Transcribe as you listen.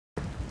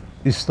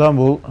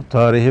İstanbul,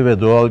 tarihi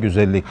ve doğal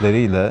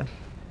güzellikleriyle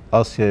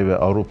Asya'yı ve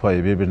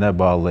Avrupa'yı birbirine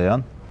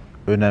bağlayan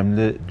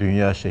önemli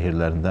dünya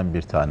şehirlerinden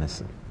bir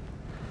tanesi.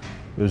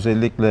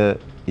 Özellikle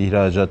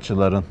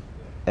ihracatçıların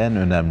en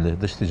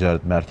önemli dış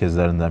ticaret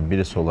merkezlerinden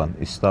birisi olan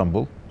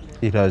İstanbul,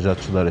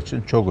 ihracatçılar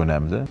için çok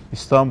önemli.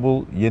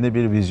 İstanbul yeni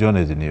bir vizyon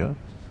ediniyor.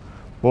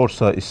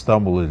 Borsa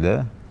İstanbul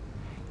ile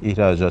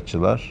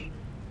ihracatçılar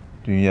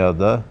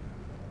dünyada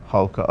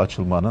halka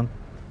açılmanın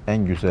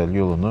en güzel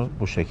yolunu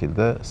bu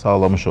şekilde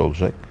sağlamış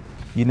olacak.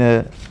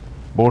 Yine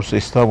Borsa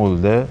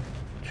İstanbul'de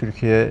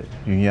Türkiye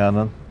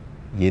dünyanın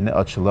yeni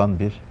açılan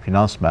bir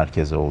finans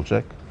merkezi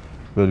olacak.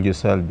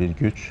 Bölgesel bir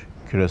güç,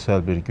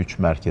 küresel bir güç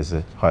merkezi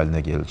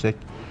haline gelecek.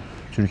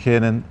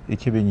 Türkiye'nin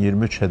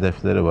 2023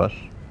 hedefleri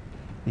var.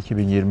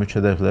 2023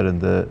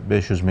 hedeflerinde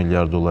 500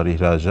 milyar dolar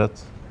ihracat,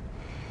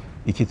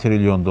 2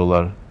 trilyon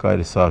dolar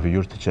gayri safi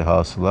yurt içi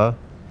hasıla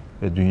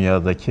ve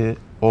dünyadaki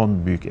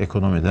 10 büyük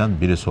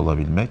ekonomiden birisi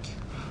olabilmek.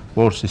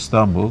 Borsa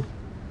İstanbul,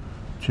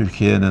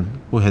 Türkiye'nin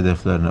bu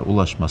hedeflerine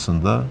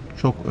ulaşmasında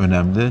çok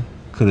önemli,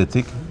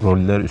 kritik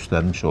roller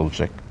üstlenmiş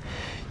olacak.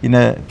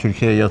 Yine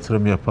Türkiye'ye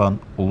yatırım yapan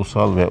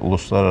ulusal ve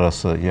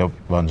uluslararası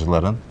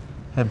yabancıların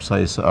hem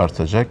sayısı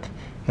artacak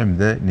hem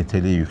de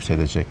niteliği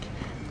yükselecek.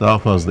 Daha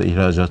fazla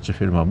ihracatçı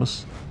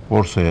firmamız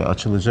borsaya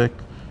açılacak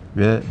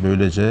ve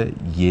böylece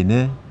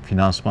yeni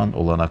finansman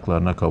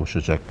olanaklarına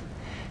kavuşacak.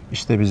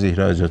 İşte biz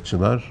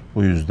ihracatçılar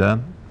bu yüzden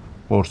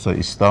Borsa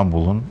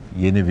İstanbul'un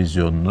yeni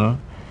vizyonunu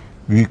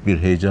büyük bir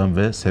heyecan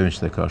ve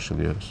sevinçle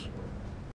karşılıyoruz.